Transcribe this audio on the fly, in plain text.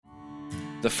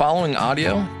The following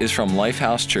audio is from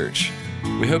Lifehouse Church.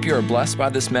 We hope you are blessed by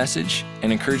this message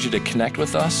and encourage you to connect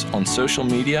with us on social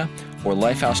media or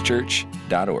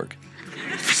lifehousechurch.org.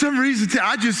 For some reason,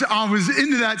 I was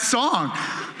into that song.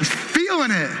 I was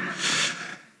feeling it.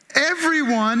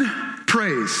 Everyone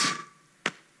prays.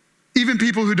 Even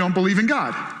people who don't believe in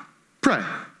God pray.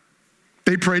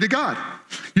 They pray to God.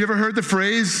 You ever heard the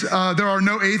phrase, there are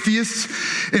no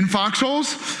atheists in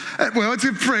foxholes? Well, it's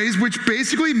a phrase which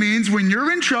basically means when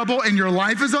you're in trouble and your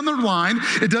life is on the line,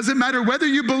 it doesn't matter whether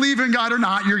you believe in God or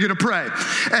not, you're gonna pray.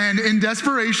 And in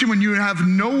desperation, when you have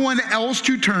no one else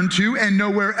to turn to and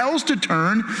nowhere else to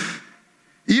turn,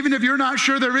 even if you're not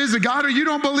sure there is a God or you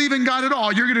don't believe in God at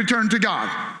all, you're gonna turn to God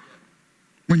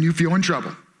when you feel in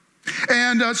trouble.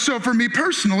 And so for me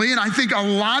personally, and I think a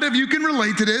lot of you can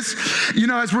relate to this,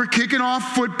 as we're kicking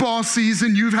off football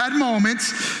season, you've had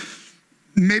moments,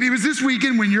 maybe it was this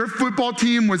weekend when your football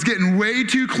team was getting way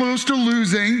too close to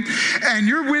losing, and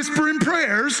you're whispering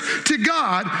prayers to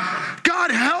God, God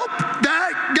help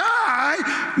that guy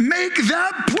make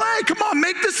that play. Come on,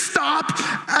 make the stop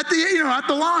at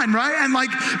the line, right? And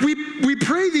we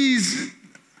pray these,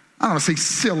 I don't want to say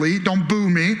silly, don't boo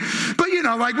me, but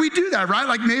we do that, right?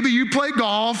 Like maybe you play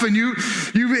golf and you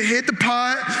hit the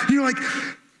putt, and you're like,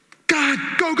 God,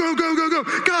 go,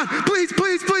 God, please,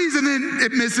 and then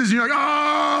it misses, and you're like,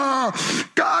 oh,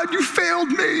 God, you failed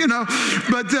me,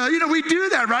 But, we do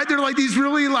that, right? They're like these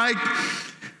really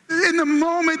in the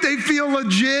moment they feel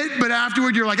legit, but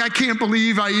afterward you're like, I can't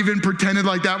believe I even pretended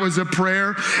like that was a prayer.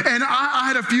 And I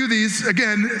had a few of these.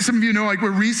 Again, some of you know,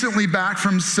 we're recently back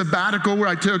from sabbatical where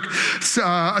I took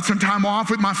some time off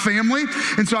with my family.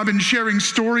 And so I've been sharing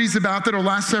stories about that over the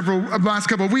last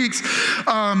couple of weeks.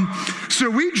 So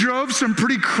we drove some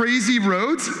pretty crazy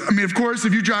roads. I mean, of course,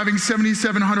 if you're driving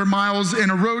 7,700 miles in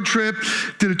a road trip,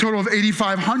 did a total of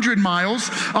 8,500 miles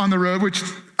on the road, which,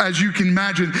 as you can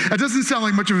imagine, that doesn't sound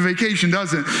like much of a vacation,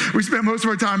 does it? We spent most of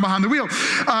our time behind the wheel.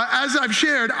 As I've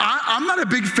shared, I'm not a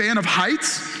big fan of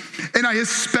heights, and I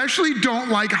especially don't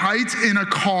like heights in a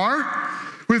car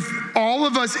with all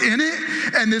of us in it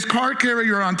and this car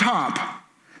carrier on top,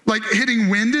 hitting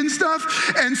wind and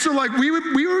stuff. And so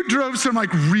we drove some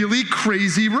really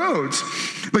crazy roads.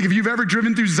 If you've ever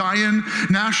driven through Zion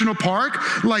National Park,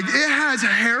 it has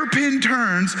hairpin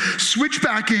turns,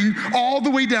 switchbacking all the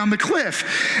way down the cliff.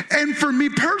 And for me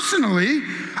personally,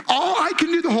 all I can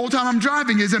do the whole time I'm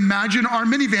driving is imagine our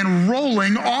minivan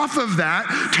rolling off of that,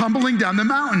 tumbling down the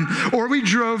mountain. Or we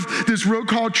drove this road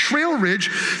called Trail Ridge,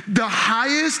 the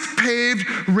highest paved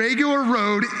regular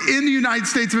road in the United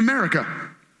States of America.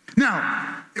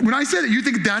 Now, when I say that, you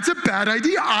think that's a bad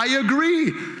idea. I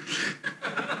agree.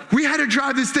 We had to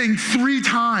drive this thing 3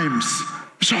 times.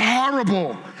 It's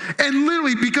horrible. And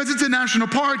literally, because it's a national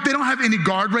park, they don't have any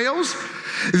guardrails.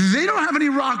 They don't have any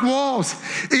rock walls.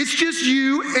 It's just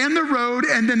you and the road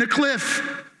and then the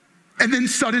cliff and then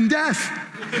sudden death.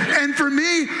 And for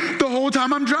me, the whole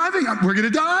time I'm driving, we're gonna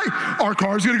die. Our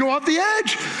car's gonna go off the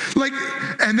edge.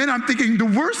 And then I'm thinking the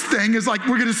worst thing is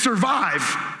we're gonna survive.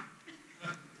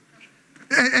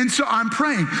 And so I'm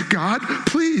praying, God,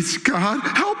 please, God,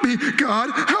 help me,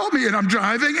 God, help me. And I'm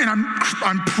driving and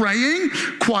I'm praying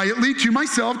quietly to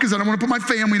myself because I don't want to put my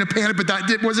family in a panic, but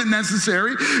that wasn't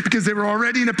necessary because they were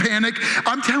already in a panic.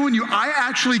 I'm telling you, I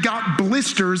actually got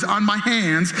blisters on my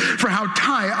hands for how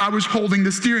tight I was holding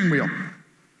the steering wheel.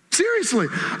 Seriously,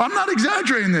 I'm not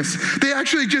exaggerating this. They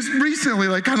actually just recently,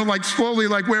 slowly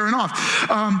wearing off.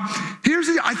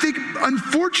 I think,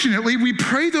 unfortunately, we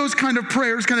pray those kind of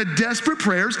prayers, kind of desperate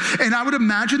prayers, and I would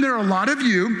imagine there are a lot of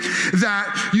you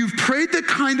that you've prayed the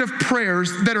kind of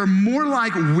prayers that are more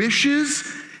like wishes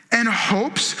and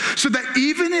hopes, so that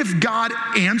even if God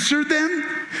answered them,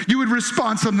 you would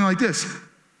respond something like this: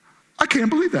 I can't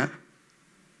believe that.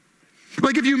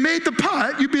 If you made the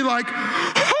putt, you'd be like,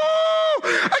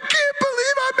 I can't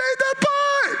believe I made that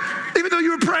putt, even though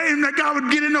you were praying that God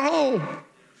would get in the hole.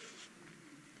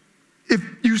 If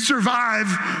you survive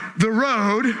the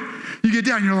road, you get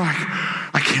down, you're like,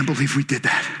 I can't believe we did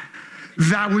that.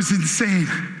 That was insane.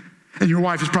 And your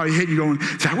wife is probably hitting you going,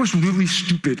 that was really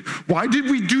stupid. Why did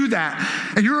we do that?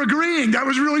 And you're agreeing, that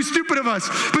was really stupid of us.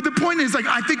 But the point is,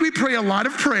 I think we pray a lot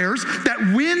of prayers that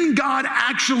when God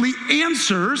actually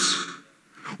answers,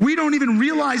 we don't even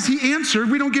realize he answered.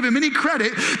 We don't give him any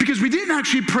credit because we didn't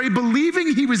actually pray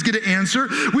believing he was going to answer.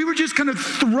 We were just kind of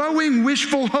throwing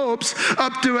wishful hopes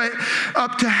up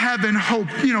to heaven, hope,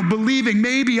 believing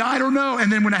maybe, I don't know.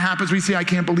 And then when it happens, we say, I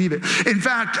can't believe it. In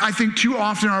fact, I think too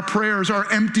often our prayers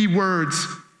are empty words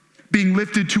being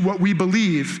lifted to what we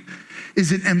believe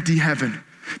is an empty heaven.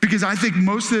 Because I think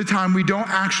most of the time we don't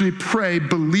actually pray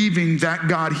believing that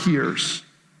God hears.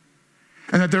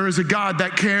 and that there is a God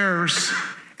that cares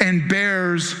and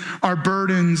bears our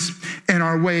burdens and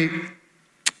our weight.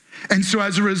 And so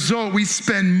as a result, we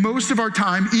spend most of our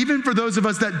time, even for those of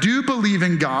us that do believe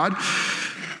in God,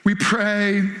 we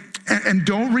pray and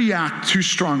don't react too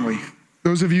strongly.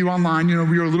 Those of you online,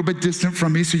 you're a little bit distant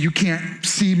from me, so you can't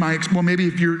see well, maybe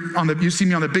if you see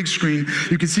me on the big screen,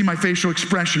 you can see my facial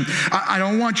expression. I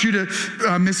don't want you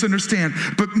to misunderstand,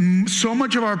 but so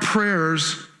many of our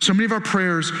prayers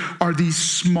are these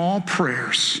small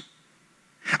prayers.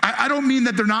 I don't mean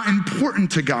that they're not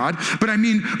important to God, but I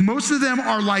mean most of them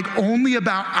are like only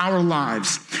about our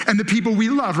lives and the people we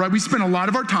love, right? We spend a lot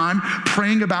of our time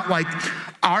praying about like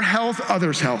our health,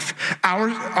 others' health,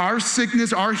 our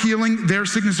sickness, our healing, their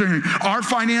sickness, their healing, our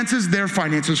finances, their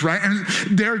finances, right? And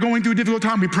they're going through a difficult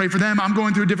time, we pray for them. I'm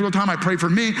going through a difficult time, I pray for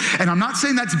me. And I'm not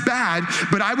saying that's bad,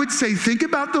 but I would say think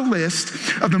about the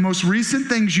list of the most recent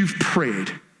things you've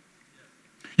prayed.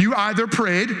 You either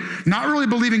prayed, not really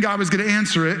believing God was going to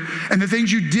answer it, and the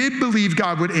things you did believe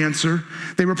God would answer,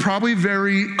 they were probably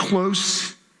very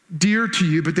close, dear to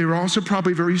you, but they were also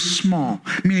probably very small,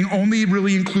 meaning only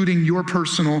really including your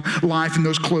personal life and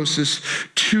those closest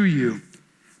to you. I'm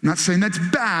not saying that's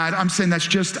bad, I'm saying that's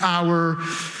just our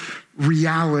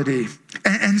reality.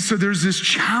 And so there's this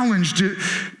challenge,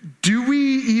 do we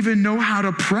even know how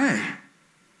to pray?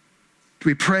 Do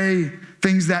we pray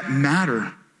things that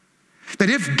matter? That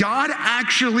if God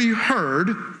actually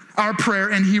heard our prayer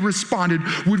and he responded,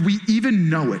 would we even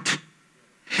know it?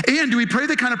 And do we pray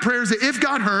the kind of prayers that if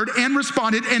God heard and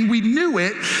responded and we knew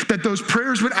it, that those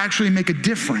prayers would actually make a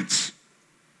difference?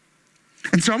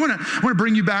 And so I want to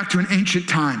bring you back to an ancient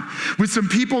time with some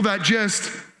people that just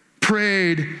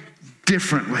prayed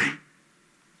differently.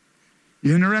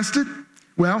 You interested?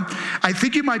 Well, I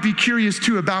think you might be curious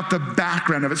too about the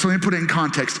background of it. So let me put it in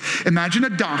context. Imagine a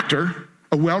doctor,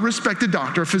 a well-respected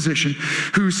doctor, a physician,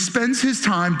 who spends his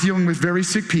time dealing with very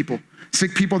sick people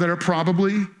that are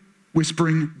probably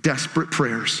whispering desperate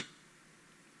prayers.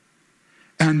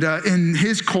 And in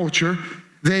his culture,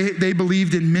 they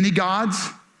believed in many gods,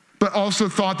 but also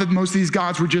thought that most of these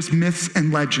gods were just myths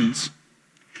and legends.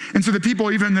 And so the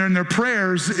people, even in their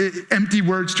prayers, empty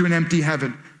words to an empty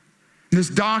heaven. And this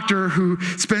doctor who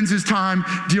spends his time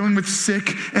dealing with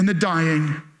sick and the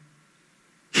dying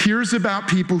hears about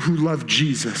people who love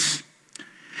Jesus.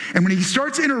 And when he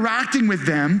starts interacting with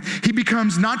them, he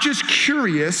becomes not just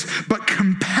curious, but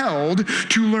compelled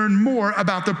to learn more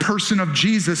about the person of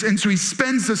Jesus. And so he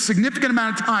spends a significant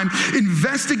amount of time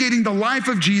investigating the life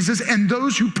of Jesus and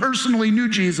those who personally knew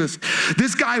Jesus.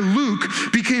 This guy, Luke,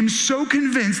 became so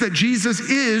convinced that Jesus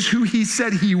is who he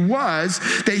said he was,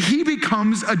 that he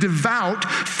becomes a devout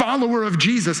follower of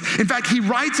Jesus. In fact, he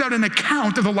writes out an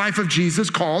account of the life of Jesus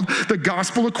called the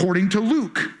Gospel According to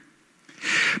Luke.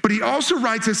 But he also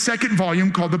writes a second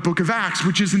volume called the Book of Acts,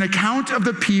 which is an account of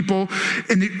the people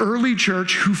in the early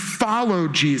church who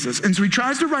followed Jesus. And so he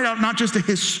tries to write out not just a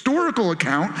historical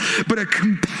account, but a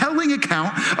compelling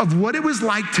account of what it was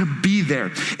like to be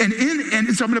there. And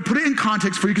so I'm going to put it in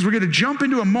context for you because we're going to jump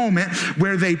into a moment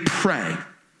where they pray.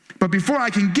 But before I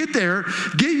can get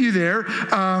you there,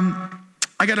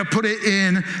 I got to put it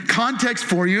in context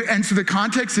for you. And so the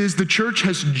context is the church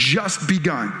has just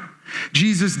begun.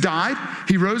 Jesus died,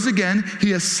 he rose again,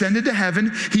 he ascended to heaven.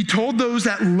 He told those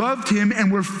that loved him and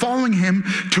were following him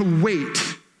to wait.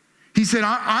 He said,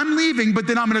 I'm leaving, but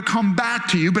then I'm going to come back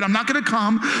to you, but I'm not going to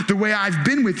come the way I've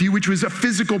been with you, which was a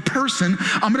physical person.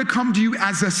 I'm going to come to you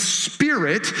as a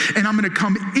spirit, and I'm going to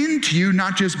come into you,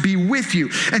 not just be with you.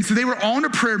 And so they were all in a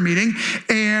prayer meeting,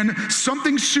 and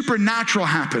something supernatural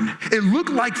happened. It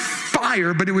looked like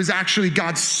fire, but it was actually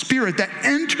God's spirit that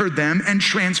entered them and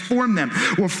transformed them.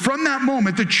 Well, from that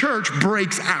moment, the church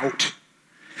breaks out.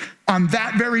 On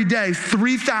that very day,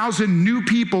 3,000 new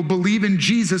people believe in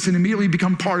Jesus and immediately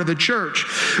become part of the church.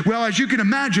 Well, as you can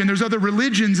imagine, there's other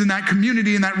religions in that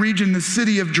community, in that region, the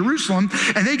city of Jerusalem,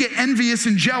 and they get envious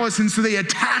and jealous, and so they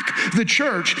attack the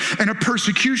church, and a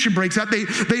persecution breaks out.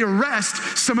 They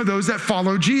arrest some of those that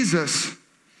follow Jesus.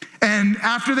 And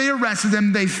after they arrested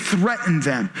them, they threatened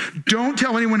them. Don't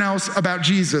tell anyone else about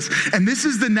Jesus. And this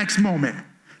is the next moment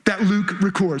that Luke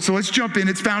records. So let's jump in.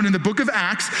 It's found in the book of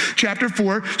Acts, chapter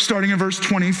 4, starting in verse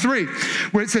 23,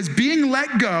 where it says, being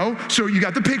let go, so you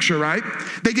got the picture, right?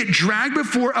 They get dragged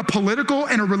before a political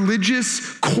and a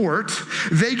religious court.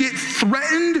 They get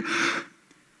threatened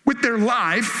with their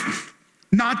life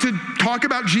not to talk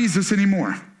about Jesus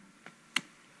anymore.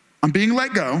 On being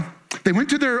let go, they went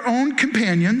to their own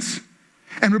companions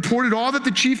and reported all that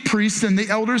the chief priests and the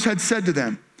elders had said to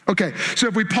them. Okay, so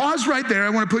if we pause right there, I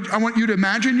want you to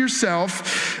imagine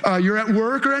yourself, you're at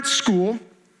work or at school,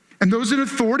 And those in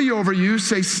authority over you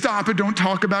say, stop it, don't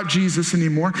talk about Jesus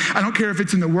anymore. I don't care if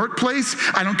it's in the workplace.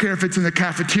 I don't care if it's in the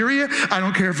cafeteria. I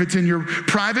don't care if it's in your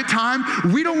private time.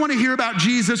 We don't want to hear about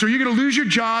Jesus, or you're going to lose your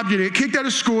job, you're going to get kicked out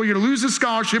of school, you're going to lose a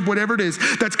scholarship, whatever it is.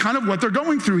 That's kind of what they're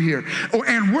going through here.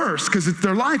 And worse, because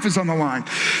their life is on the line.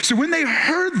 So when they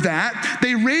heard that,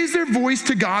 they raised their voice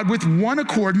to God with one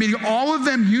accord, meaning all of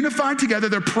them unified together.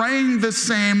 They're praying the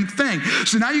same thing.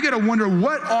 So now you got to wonder,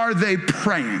 what are they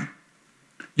praying?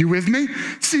 You with me?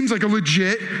 Seems like a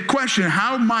legit question.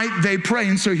 How might they pray?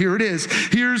 And so here it is.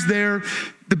 Here's the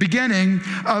beginning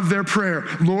of their prayer.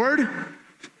 Lord,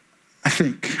 I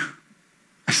think,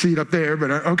 I see it up there,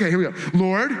 but okay, here we go.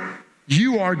 Lord,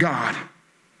 you are God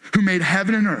who made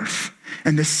heaven and earth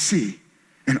and the sea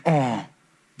and all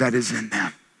that is in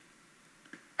them.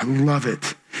 I love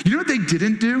it. You know what they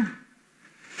didn't do?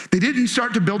 They didn't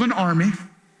start to build an army.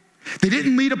 They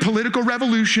didn't lead a political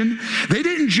revolution. They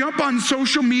didn't jump on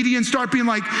social media and start being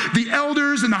like the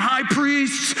elders and the high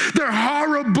priests. They're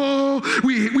horrible.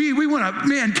 We want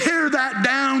to, tear that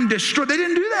down, destroy. They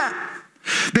didn't do that.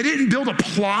 They didn't build a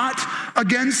plot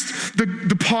against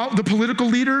the political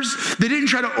leaders. They didn't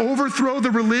try to overthrow the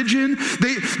religion.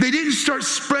 They didn't start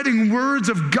spreading words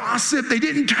of gossip. They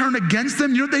didn't turn against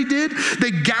them. You know what they did? They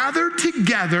gathered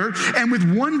together, and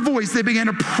with one voice, they began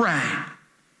to pray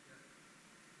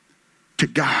to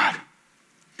God,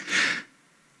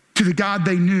 to the God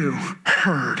they knew,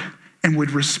 heard, and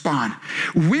would respond.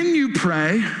 When you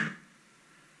pray,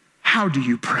 how do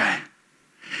you pray?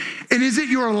 And is it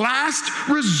your last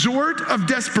resort of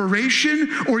desperation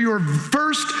or your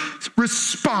first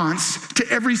response to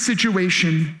every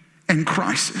situation and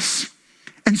crisis?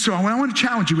 And so what I want to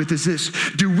challenge you with is this.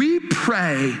 Do we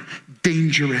pray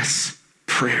dangerous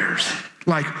prayers?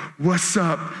 Like, what's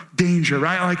up, danger,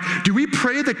 right? Like, do we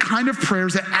pray the kind of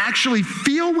prayers that actually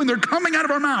feel, when they're coming out of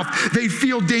our mouth, they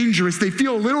feel dangerous, they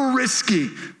feel a little risky?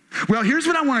 Well, here's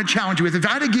what I want to challenge you with. If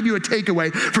I had to give you a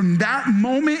takeaway from that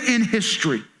moment in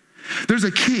history, there's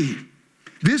a key.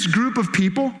 This group of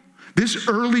people, this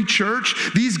early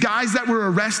church, these guys that were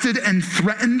arrested and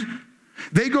threatened,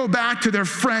 they go back to their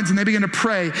friends and they begin to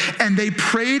pray, and they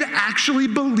prayed actually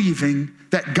believing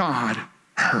that God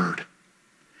heard.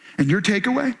 And your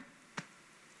takeaway,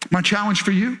 my challenge for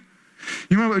you,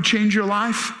 you know what would change your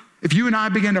life? If you and I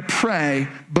begin to pray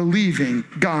believing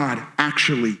God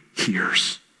actually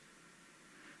hears.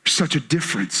 There's such a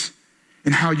difference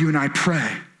in how you and I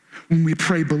pray when we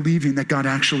pray believing that God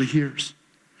actually hears.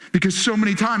 Because so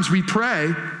many times we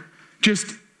pray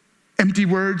just empty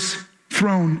words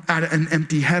thrown at an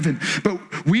empty heaven. But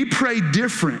we pray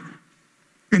differently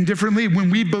when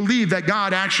we believe that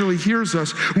God actually hears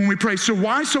us when we pray. So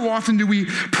why so often do we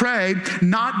pray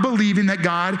not believing that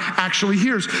God actually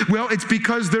hears? Well, it's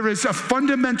because there is a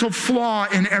fundamental flaw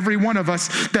in every one of us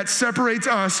that separates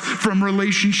us from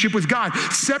relationship with God,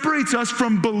 separates us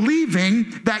from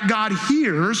believing that God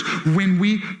hears when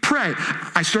we pray.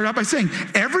 I start out by saying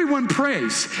everyone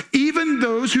prays, even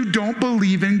those who don't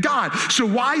believe in God. So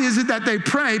why is it that they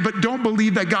pray but don't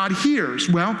believe that God hears?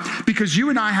 Well, because you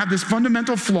and I have this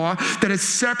fundamental flaw that has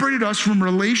separated us from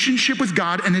relationship with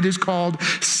God, and it is called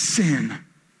sin.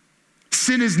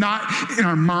 Sin is not in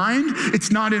our mind.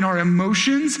 It's not in our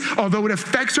emotions, although it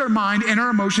affects our mind and our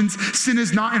emotions. Sin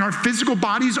is not in our physical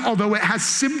bodies, although it has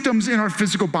symptoms in our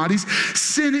physical bodies.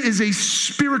 Sin is a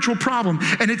spiritual problem,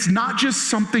 and it's not just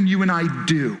something you and I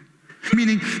do.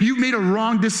 Meaning you made a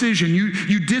wrong decision.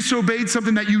 You disobeyed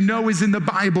something that you know is in the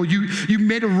Bible. You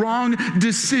made a wrong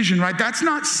decision, right? That's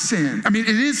not sin. I mean,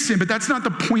 it is sin, but that's not the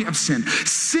point of sin.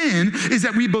 Sin is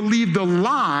that we believe the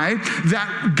lie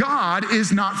that God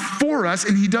is not for us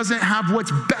and he doesn't have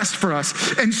what's best for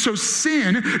us. And so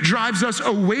sin drives us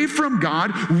away from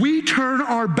God. We turn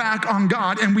our back on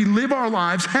God and we live our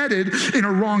lives headed in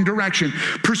a wrong direction,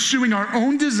 pursuing our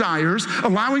own desires,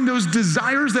 allowing those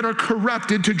desires that are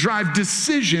corrupted to drive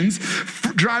decisions,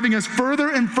 driving us further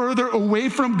and further away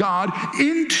from God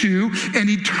into an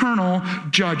eternal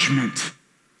judgment.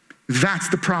 That's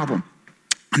the problem.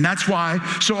 And that's why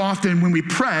so often when we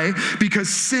pray, because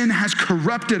sin has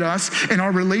corrupted us in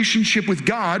our relationship with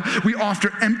God, we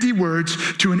offer empty words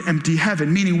to an empty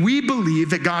heaven, meaning we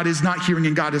believe that God is not hearing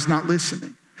and God is not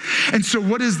listening. And so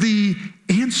what is the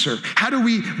answer? How do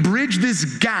we bridge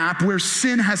this gap where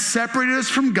sin has separated us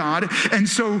from God? And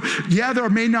so, yeah, there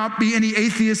may not be any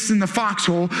atheists in the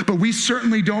foxhole, but we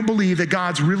certainly don't believe that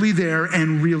God's really there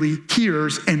and really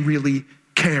hears and really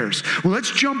cares. Well, let's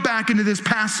jump back into this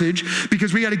passage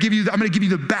because I'm going to give you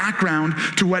the background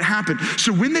to what happened.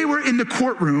 So when they were in the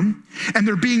courtroom and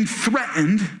they're being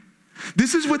threatened,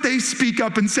 this is what they speak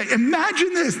up and say.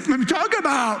 Imagine this. Let me talk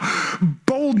about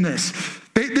boldness.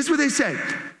 This is what they say.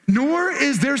 Nor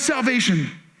is there salvation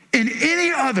in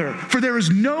any other, for there is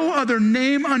no other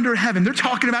name under heaven. They're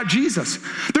talking about Jesus.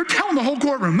 They're telling the whole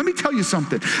courtroom, let me tell you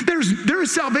something. There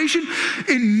is salvation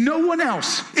in no one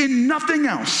else, in nothing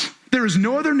else. There is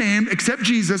no other name except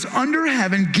Jesus under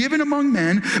heaven given among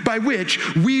men by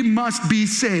which we must be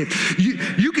saved.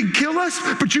 You can kill us,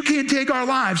 but you can't take our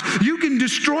lives. You can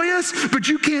destroy us, but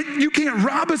you can't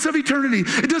rob us of eternity.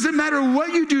 It doesn't matter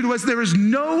what you do to us. There is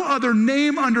no other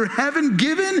name under heaven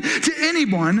given to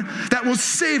anyone that will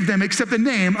save them except the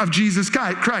name of Jesus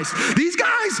Christ. These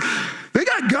guys, they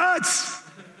got guts.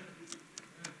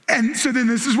 And so then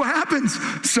this is what happens.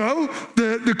 So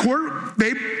the court,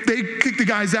 they kick the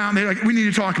guys out and they're like, we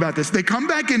need to talk about this. They come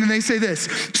back in and they say this.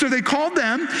 So they called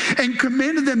them and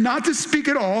commanded them not to speak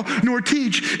at all nor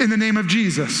teach in the name of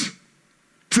Jesus.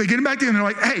 So they get them back together and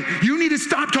they're like, hey, you need to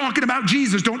stop talking about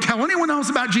Jesus. Don't tell anyone else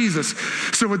about Jesus.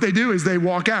 So what they do is they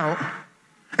walk out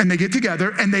and they get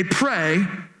together and they pray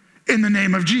in the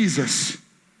name of Jesus.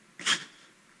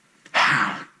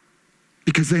 How?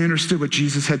 Because they understood what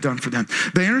Jesus had done for them.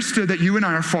 They understood that you and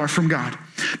I are far from God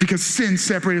because sin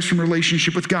separates us from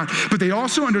relationship with God. But they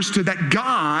also understood that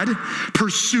God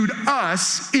pursued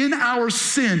us in our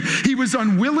sin. He was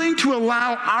unwilling to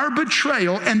allow our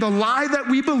betrayal and the lie that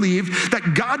we believed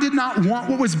that God did not want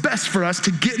what was best for us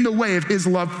to get in the way of his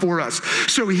love for us.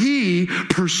 So he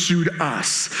pursued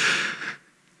us.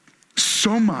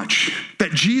 So much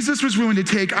that Jesus was willing to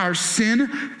take our sin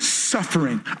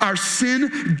suffering, our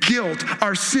sin guilt,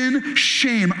 our sin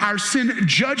shame, our sin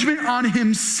judgment on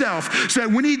himself, so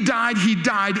that when he died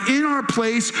in our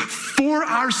place for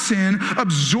our sin,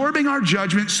 absorbing our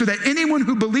judgment, so that anyone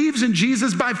who believes in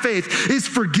Jesus by faith is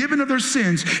forgiven of their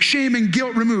sins, shame and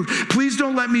guilt removed. Please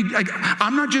don't let me,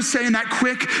 I'm not just saying that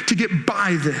quick to get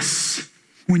by this.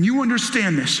 When you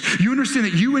understand this, you understand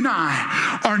that you and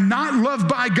I are not loved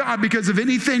by God because of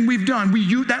anything we've done.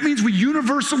 That means we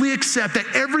universally accept that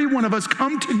every one of us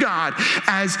come to God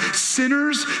as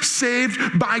sinners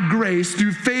saved by grace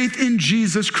through faith in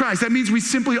Jesus Christ. That means we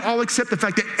simply all accept the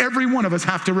fact that every one of us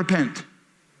have to repent.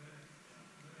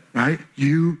 Right?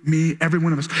 You, me, every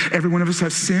one of us. Every one of us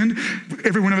have sinned.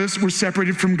 Every one of us were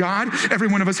separated from God. Every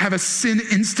one of us have a sin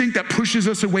instinct that pushes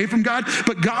us away from God.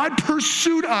 But God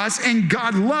pursued us and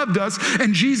God loved us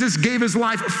and Jesus gave his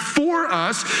life for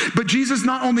us. But Jesus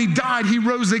not only died, he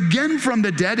rose again from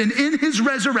the dead. And in his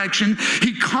resurrection,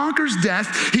 he conquers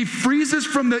death. He frees us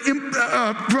from the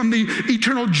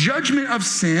eternal judgment of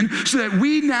sin so that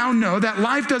we now know that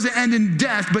life doesn't end in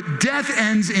death, but death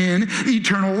ends in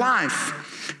eternal life.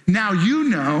 Now you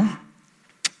know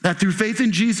that through faith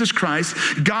in Jesus Christ,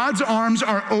 God's arms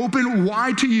are open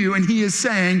wide to you, and he is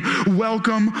saying,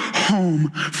 welcome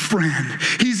home, friend.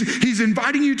 He's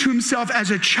inviting you to himself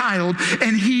as a child,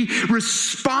 and he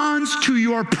responds to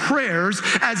your prayers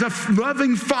as a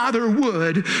loving father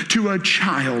would to a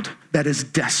child that is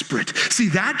desperate. See,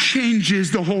 that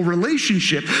changes the whole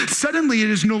relationship. Suddenly, it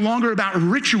is no longer about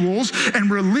rituals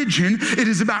and religion. It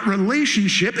is about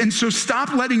relationship. And so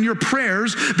stop letting your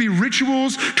prayers be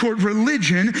rituals toward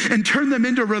religion and turn them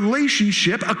into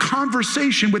relationship, a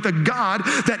conversation with a God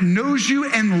that knows you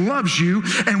and loves you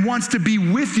and wants to be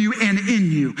with you and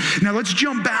in you. Now, let's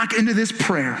jump back into this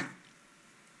prayer.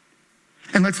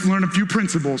 And let's learn a few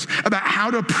principles about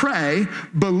how to pray,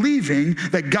 believing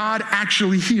that God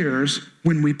actually hears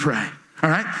when we pray. All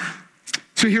right?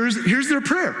 So here's their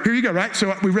prayer. Here you go, right?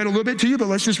 So we read a little bit to you, but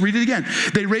let's just read it again.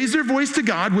 They raised their voice to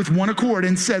God with one accord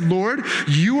and said, Lord,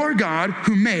 you are God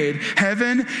who made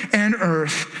heaven and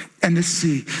earth and the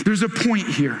sea. There's a point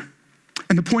here.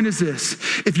 And the point is this.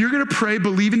 If you're going to pray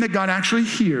believing that God actually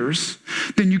hears,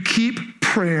 then you keep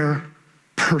prayer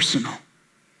personal.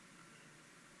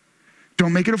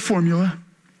 Don't make it a formula.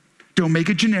 Don't make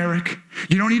it generic.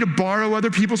 You don't need to borrow other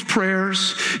people's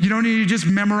prayers. You don't need to just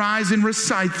memorize and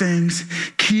recite things.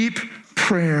 Keep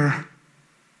prayer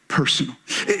personal.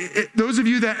 Those of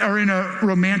you that are in a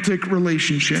romantic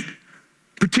relationship,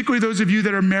 particularly those of you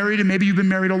that are married and maybe you've been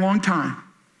married a long time,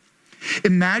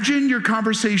 imagine your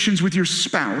conversations with your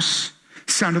spouse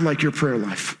sounded like your prayer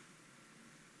life.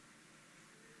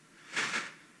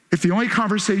 If the only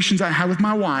conversations I had with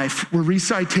my wife were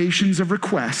recitations of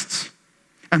requests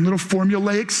and little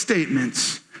formulaic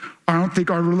statements, I don't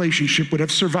think our relationship would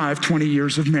have survived 20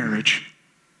 years of marriage.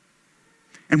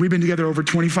 And we've been together over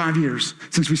 25 years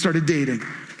since we started dating.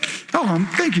 Oh,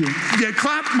 thank you. Yeah,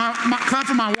 clap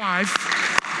for my wife.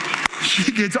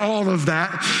 She gets all of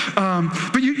that.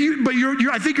 But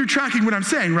I think you're tracking what I'm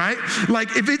saying, right? Like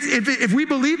if we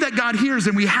believe that God hears,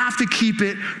 then we have to keep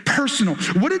it personal.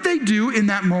 What did they do in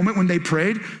that moment when they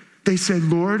prayed? They said,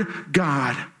 Lord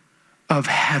God of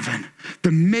heaven,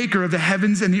 the maker of the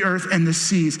heavens and the earth and the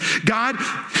seas. God,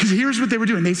 here's what they were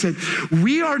doing. They said,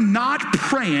 we are not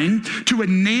praying to a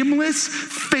nameless,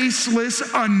 faceless,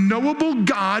 unknowable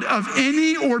God of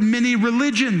any or many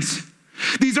religions.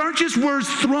 These aren't just words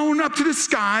thrown up to the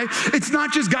sky. It's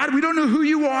not just, God, we don't know who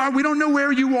you are. We don't know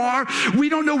where you are. We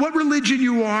don't know what religion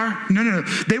you are. No.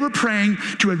 They were praying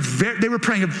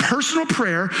a personal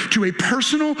prayer to a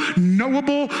personal,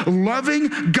 knowable,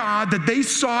 loving God that they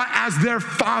saw as their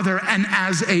father and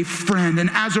as a friend. And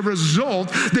as a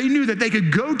result, they knew that they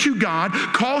could go to God,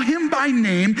 call him by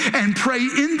name, and pray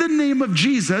in the name of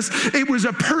Jesus. It was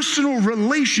a personal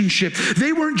relationship.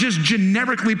 They weren't just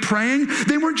generically praying.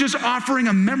 They weren't just offering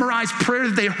a memorized prayer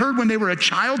that they heard when they were a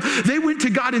child. They went to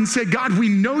God and said, God, we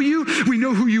know you. We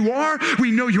know who you are.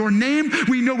 We know your name.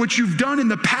 We know what you've done in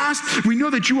the past. We know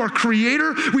that you are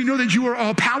creator. We know that you are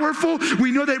all powerful.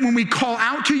 We know that when we call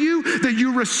out to you, that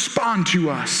you respond to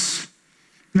us.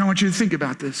 And I want you to think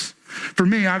about this. For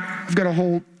me, I've got a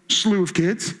whole slew of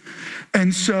kids.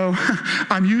 And so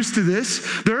I'm used to this.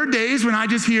 There are days when I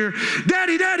just hear,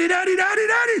 daddy, daddy, daddy, daddy,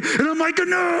 daddy. And I'm like,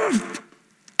 enough.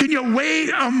 Can you wait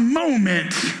a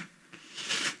moment?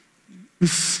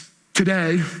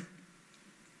 Today,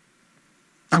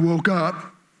 I woke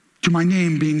up to my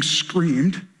name being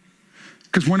screamed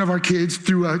because one of our kids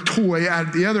threw a toy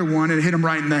at the other one and hit him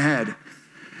right in the head.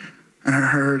 And I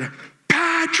heard,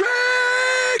 Patrick!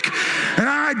 And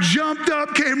I jumped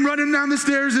up, came running down the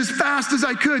stairs as fast as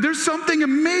I could. There's something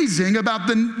amazing about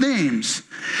the names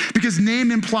because name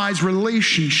implies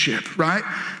relationship, right?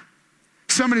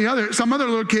 Some other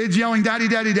little kids yelling, daddy,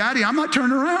 daddy, daddy, I'm not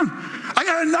turning around. I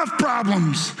got enough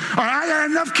problems. All right, I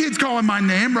got enough kids calling my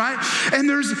name, right? And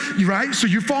right? So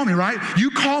you follow me, right?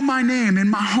 You call my name in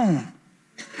my home.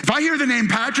 If I hear the name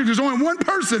Patrick, there's only one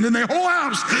person in the whole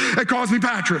house that calls me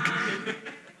Patrick.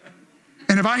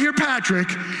 And if I hear Patrick,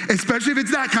 especially if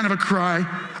it's that kind of a cry,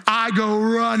 I go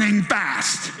running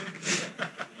fast.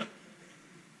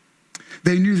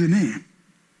 They knew the name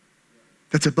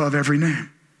that's above every name.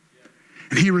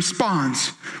 And he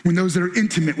responds when those that are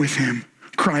intimate with him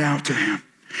cry out to him.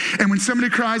 And when somebody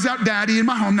cries out, daddy, in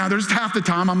my home, now there's half the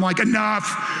time I'm like, enough.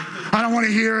 I don't want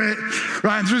to hear it.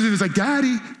 Right? And so it's like,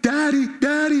 daddy, daddy,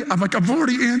 daddy. I'm like, I've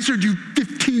already answered you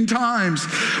 15 times.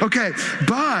 Okay,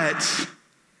 but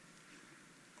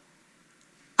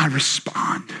I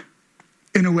respond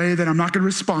in a way that I'm not going to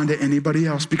respond to anybody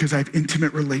else because I have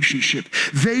intimate relationship.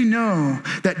 They know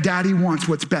that daddy wants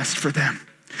what's best for them.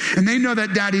 And they know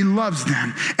that daddy loves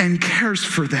them and cares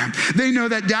for them. They know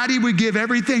that daddy would give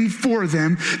everything for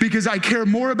them because I care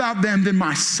more about them than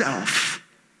myself.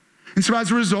 And so as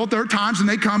a result, there are times when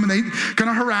they come and they kind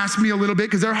of harass me a little bit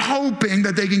because they're hoping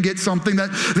that they can get something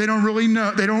that they don't really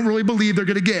know, they don't really believe they're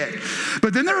going to get.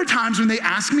 But then there are times when they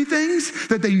ask me things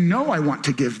that they know I want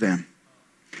to give them.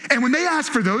 And when they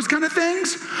ask for those kind of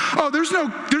things, there's no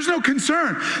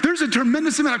concern. There's a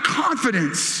tremendous amount of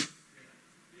confidence.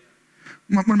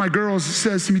 One of my girls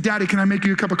says to me, Daddy, can I make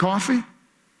you a cup of coffee?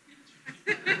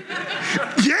 Yeah!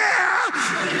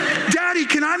 Daddy,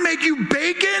 can I make you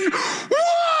bacon?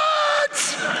 What?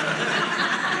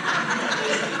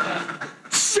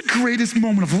 This is the greatest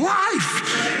moment of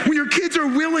life. When your kids are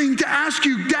willing to ask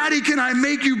you, Daddy, can I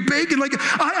make you bacon? Like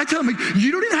I tell them,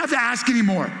 you don't even have to ask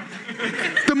anymore.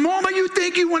 The moment you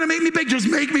think you want to make me bacon, just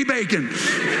make me bacon.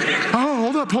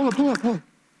 Oh, hold up.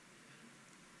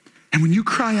 And when you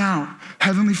cry out,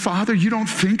 Heavenly Father, you don't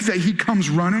think that he comes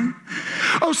running?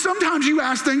 Sometimes you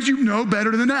ask things you know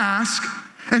better than to ask.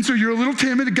 And so you're a little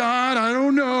timid. God, I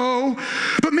don't know.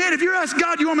 But man, if you're asking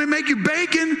God, you want me to make you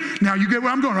bacon? Now you get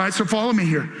where I'm going, right? So follow me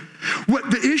here. What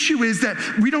the issue is that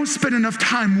we don't spend enough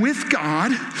time with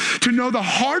God to know the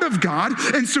heart of God.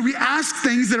 And so we ask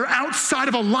things that are outside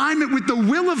of alignment with the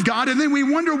will of God. And then we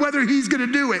wonder whether he's going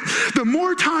to do it. The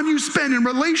more time you spend in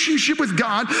relationship with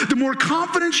God, the more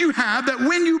confidence you have that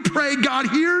when you pray, God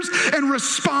hears and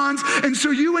responds. And so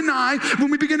you and I,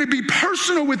 when we begin to be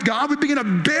personal with God, we begin to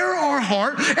bare our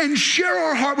heart and share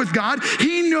our heart with God.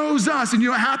 He knows us. And you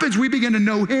know what happens? We begin to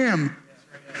know him.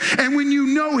 And when you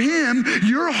know him,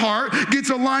 your heart gets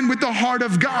aligned with the heart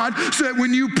of God so that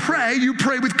when you pray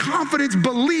with confidence,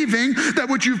 believing that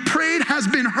what you've prayed has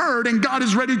been heard and God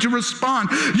is ready to respond.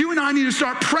 You and I need to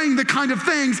start praying the kind of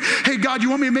things, hey, God, you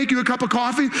want me to make you a cup of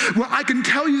coffee? Well, I can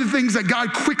tell you the things that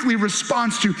God quickly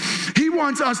responds to. He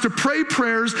wants us to pray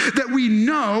prayers that we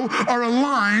know are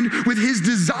aligned with his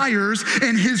desires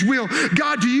and his will.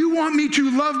 God, do you want me to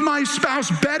love my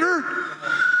spouse better?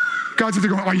 God's up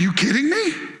there going, are you kidding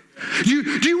me?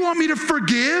 Do you want me to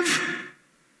forgive?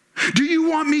 Do you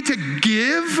want me to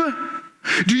give?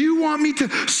 Do you want me to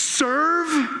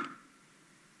serve?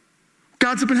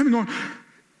 God's up in heaven going,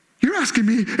 you're asking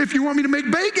me if you want me to make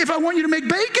bacon, if I want you to make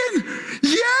bacon?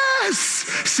 Yes!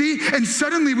 See, and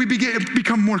suddenly we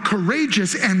become more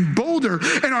courageous and bolder,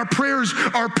 and our prayers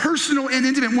are personal and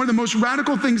intimate. One of the most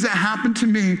radical things that happened to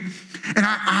me, and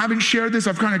I haven't shared this,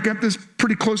 I've kind of kept this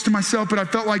pretty close to myself, but I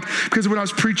felt like because of what I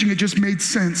was preaching, it just made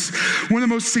sense. One of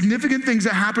the most significant things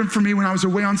that happened for me when I was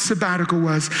away on sabbatical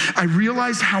was I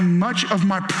realized how much of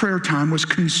my prayer time was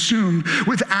consumed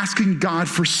with asking God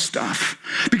for stuff,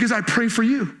 because I pray for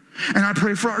you. And I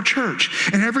pray for our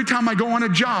church. And every time I go on a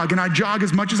jog, and I jog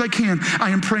as much as I can, I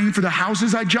am praying for the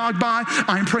houses I jog by.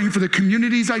 I am praying for the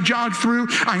communities I jog through.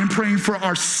 I am praying for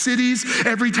our cities.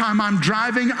 Every time I'm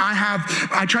driving,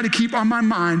 I try to keep on my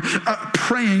mind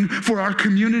praying for our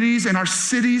communities and our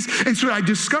cities. And so I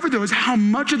discovered, though, is how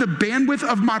much of the bandwidth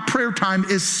of my prayer time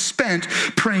is spent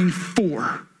praying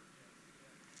for.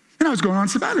 And I was going on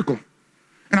sabbatical.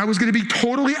 And I was going to be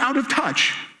totally out of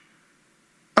touch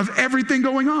of everything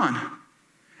going on.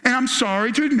 And I'm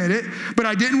sorry to admit it, but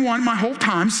I didn't want my whole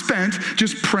time spent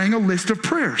just praying a list of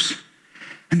prayers.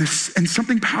 And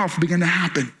something powerful began to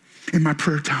happen in my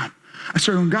prayer time. I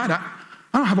started going, God, I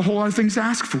don't have a whole lot of things to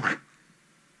ask for.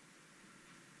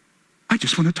 I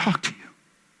just want to talk to you.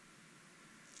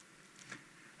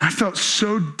 I felt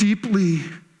so deeply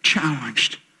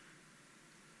challenged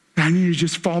that I needed to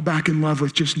just fall back in love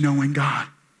with just knowing God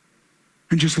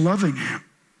and just loving him.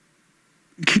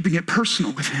 Keeping it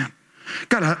personal with him.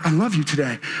 God, I love you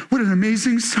today. What an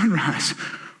amazing sunrise.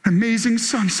 Amazing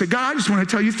sunset. God, I just want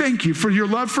to tell you thank you for your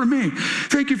love for me.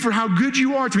 Thank you for how good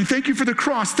you are to me. Thank you for the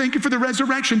cross. Thank you for the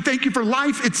resurrection. Thank you for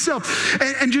life itself.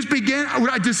 And just began, what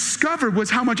I discovered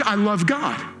was how much I love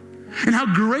God and how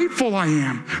grateful I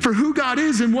am for who God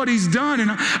is and what he's done. And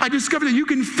I discovered that you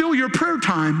can fill your prayer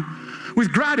time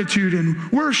with gratitude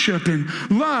and worship and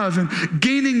love and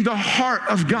gaining the heart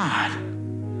of God.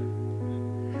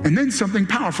 And then something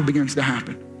powerful begins to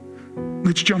happen.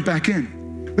 Let's jump back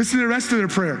in. Listen to the rest of their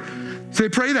prayer. So they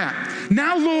pray that.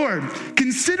 Now, Lord,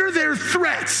 consider their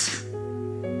threats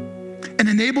and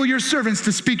enable your servants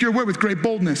to speak your word with great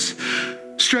boldness.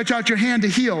 Stretch out your hand to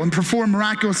heal and perform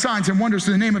miraculous signs and wonders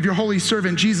in the name of your holy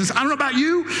servant, Jesus. I don't know about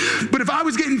you, but if I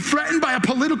was getting threatened by a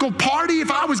political party,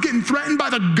 if I was getting threatened by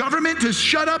the government to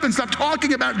shut up and stop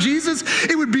talking about Jesus,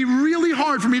 it would be really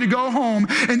hard for me to go home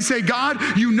and say,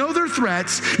 God, you know their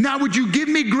threats. Now would you give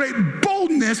me great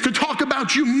boldness to talk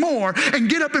about you more and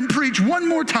get up and preach one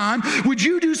more time? Would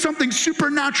you do something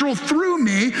supernatural through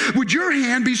me? Would your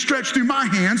hand be stretched through my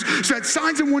hands so that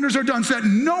signs and wonders are done so that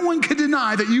no one can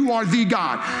deny that you are the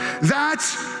God?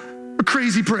 That's a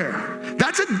crazy prayer.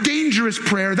 That's a dangerous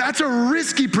prayer. That's a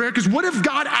risky prayer, because what if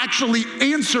God actually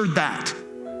answered that?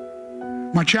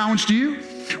 My challenge to you,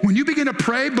 when you begin to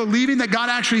pray believing that God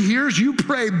actually hears, you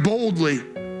pray boldly.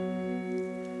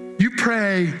 You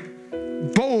pray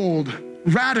bold,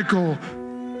 radical,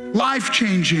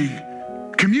 life-changing,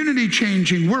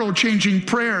 community-changing, world-changing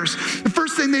prayers. The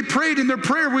first thing they prayed in their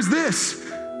prayer was this.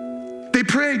 They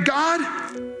prayed, God,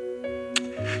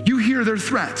 you hear their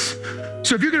threats.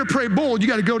 So if you're going to pray bold, you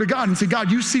got to go to God and say,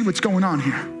 God, you see what's going on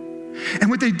here. And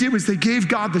what they did was they gave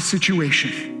God the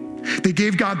situation. They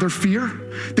gave God their fear.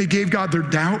 They gave God their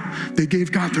doubt. They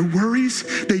gave God their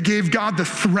worries. They gave God the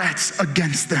threats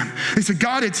against them. They said,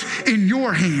 God, it's in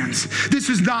your hands.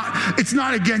 It's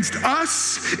not against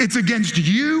us. It's against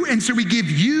you. And so we give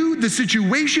you the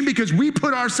situation because we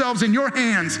put ourselves in your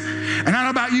hands. And I don't know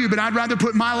about you, but I'd rather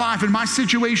put my life and my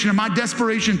situation and my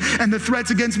desperation and the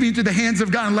threats against me into the hands of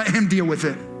God and let him deal with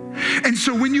it. And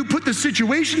so when you put the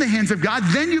situation in the hands of God,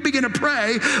 then you begin to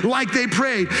pray like they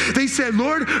prayed. They said,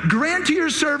 Lord, grant to your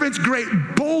servants great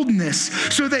boldness.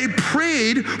 So they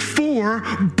prayed for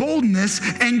boldness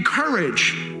and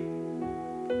courage.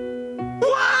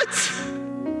 What?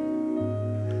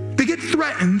 They get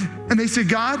threatened and they say,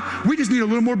 God, we just need a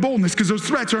little more boldness because those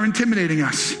threats are intimidating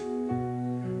us.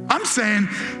 I'm saying,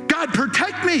 God,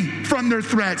 protect me from their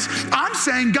threats. I'm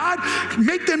saying, God,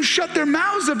 make them shut their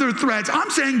mouths of their threats. I'm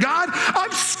saying, God,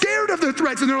 I'm scared of their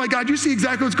threats. And they're like, God, you see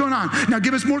exactly what's going on. Now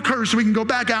give us more courage so we can go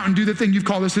back out and do the thing you've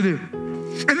called us to do.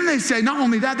 And then they say, not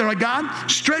only that, they're like, God,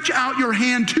 stretch out your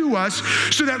hand to us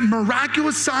so that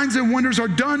miraculous signs and wonders are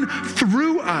done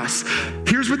through us.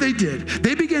 Here's what they did.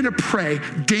 They began to pray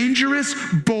dangerous,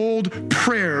 bold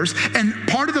prayers. And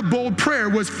part of the bold prayer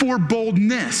was for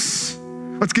boldness.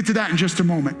 Let's get to that in just a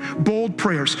moment. Bold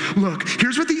prayers. Look,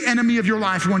 here's what the enemy of your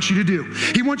life wants you to do.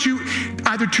 He wants you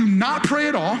either to not pray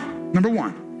at all, number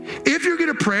one. If you're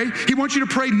gonna pray, he wants you to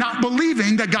pray not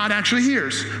believing that God actually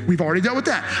hears. We've already dealt with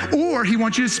that. Or he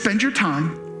wants you to spend your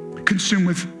time consumed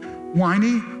with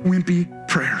whiny, wimpy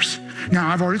prayers. Now,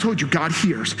 I've already told you, God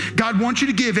hears. God wants you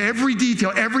to give every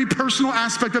detail, every personal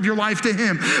aspect of your life to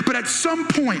him. But at some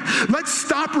point, let's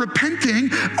stop repenting,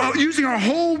 using our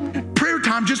whole prayer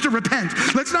time just to repent.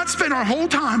 Let's not spend our whole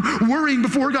time worrying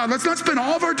before God. Let's not spend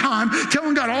all of our time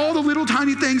telling God all the little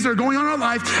tiny things that are going on in our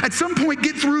life. At some point,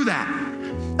 get through that.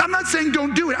 I'm not saying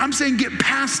don't do it. I'm saying get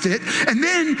past it and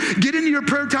then get into your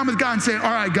prayer time with God and say,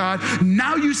 all right, God,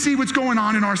 now you see what's going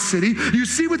on in our city. You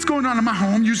see what's going on in my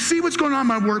home. You see what's going on in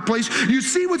my workplace. You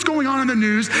see what's going on in the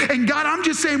news. And God, I'm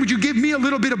just saying, would you give me a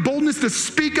little bit of boldness to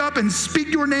speak up and speak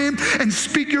your name and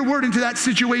speak your word into that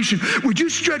situation? Would you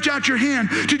stretch out your hand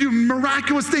to do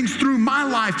miraculous things through my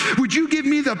life? Would you give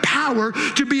me the power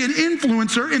to be an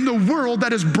influencer in the world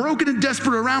that is broken and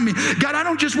desperate around me? God, I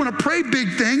don't just want to pray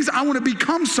big things. I want to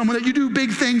become someone that you do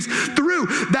big things through.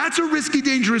 That's a risky,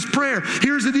 dangerous prayer.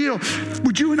 Here's the deal.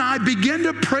 Would you and I begin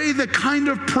to pray the kind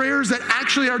of prayers that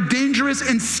actually are dangerous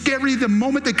and scary the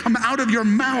moment they come out of your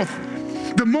mouth?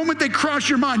 The moment they cross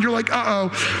your mind, you're like,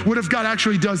 uh-oh, what if God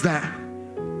actually does that?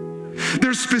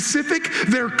 They're specific,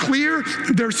 they're clear,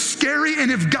 they're scary, and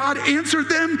if God answered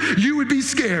them, you would be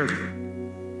scared.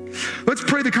 Let's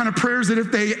pray the kind of prayers that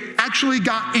if they actually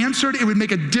got answered, it would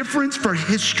make a difference for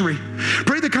history.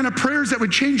 Pray the kind of prayers that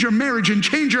would change your marriage and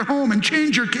change your home and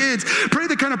change your kids. Pray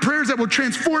the kind of prayers that will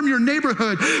transform your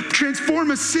neighborhood,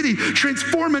 transform a city,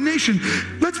 transform a nation.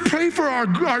 Let's pray for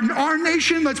our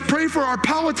nation. Let's pray for our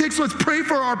politics. Let's pray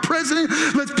for our president.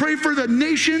 Let's pray for the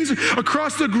nations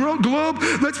across the globe.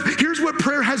 Here's what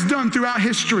prayer has done throughout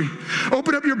history.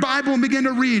 Open up your Bible and begin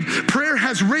to read. Prayer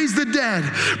has raised the dead.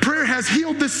 Prayer has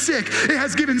healed the sick. It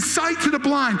has given sight to the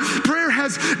blind. Prayer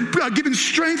has given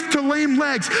strength to lame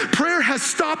legs. Prayer has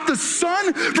stopped the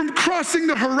sun from crossing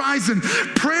the horizon.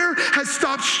 Prayer has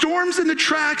stopped storms in the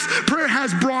tracks. Prayer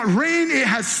has brought rain. It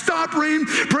has stopped rain.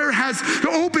 Prayer has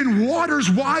opened waters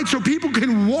wide so people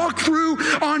can walk through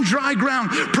on dry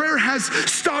ground. Prayer has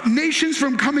stopped nations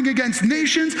from coming against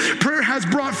nations. Prayer has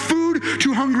brought food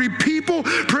to hungry people.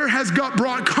 Prayer has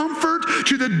brought comfort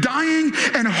to the dying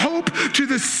and hope to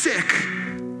the sick.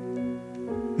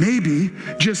 Maybe,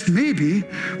 just maybe,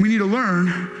 we need to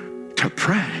learn to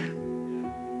pray.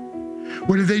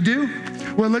 What did they do?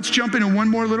 Well, let's jump into one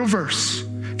more little verse.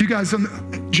 If you guys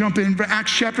jump in for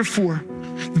Acts chapter 4,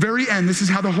 the very end, this is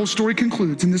how the whole story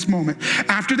concludes in this moment.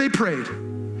 After they prayed,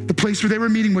 the place where they were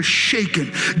meeting was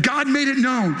shaken. God made it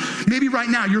known. Maybe right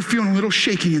now you're feeling a little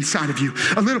shaking inside of you.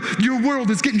 Your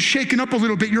world is getting shaken up a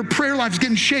little bit. Your prayer life is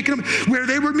getting shaken up. Where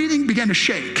they were meeting began to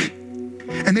shake.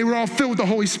 And they were all filled with the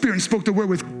Holy Spirit and spoke the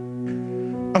word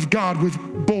of God with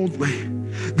boldly.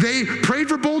 They prayed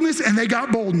for boldness and they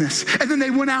got boldness. And then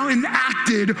they went out and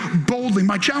acted boldly.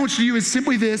 My challenge to you is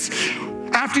simply this.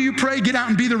 After you pray, get out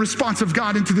and be the response of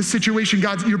God into the situation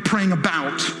you're praying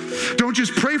about. Don't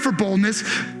just pray for boldness,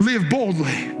 live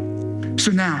boldly.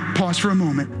 So now, pause for a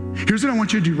moment. Here's what I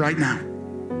want you to do right now.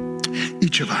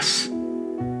 Each of us,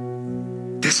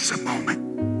 this is a moment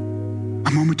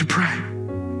to pray.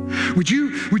 Would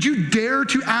you dare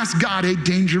to ask God a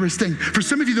dangerous thing? For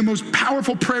some of you, the most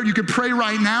powerful prayer you could pray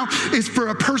right now is for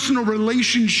a personal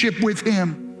relationship with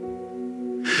him.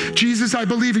 Jesus, I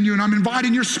believe in you, and I'm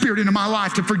inviting your spirit into my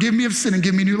life to forgive me of sin and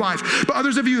give me new life. But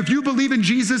others of you, if you believe in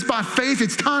Jesus by faith,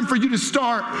 it's time for you to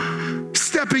start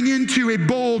stepping into a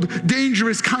bold,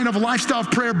 dangerous kind of lifestyle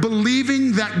of prayer,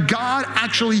 believing that God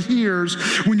actually hears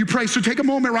when you pray. So take a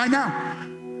moment right now.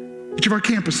 Each of our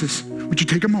campuses, would you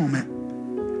take a moment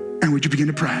and would you begin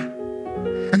to pray?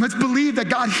 And let's believe that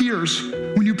God hears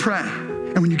when you pray.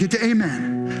 And when you get to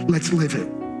amen, let's live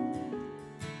it.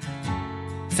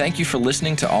 Thank you for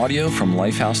listening to audio from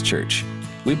Lifehouse Church.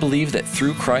 We believe that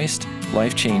through Christ,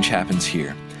 life change happens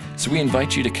here. So we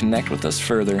invite you to connect with us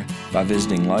further by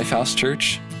visiting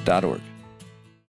lifehousechurch.org.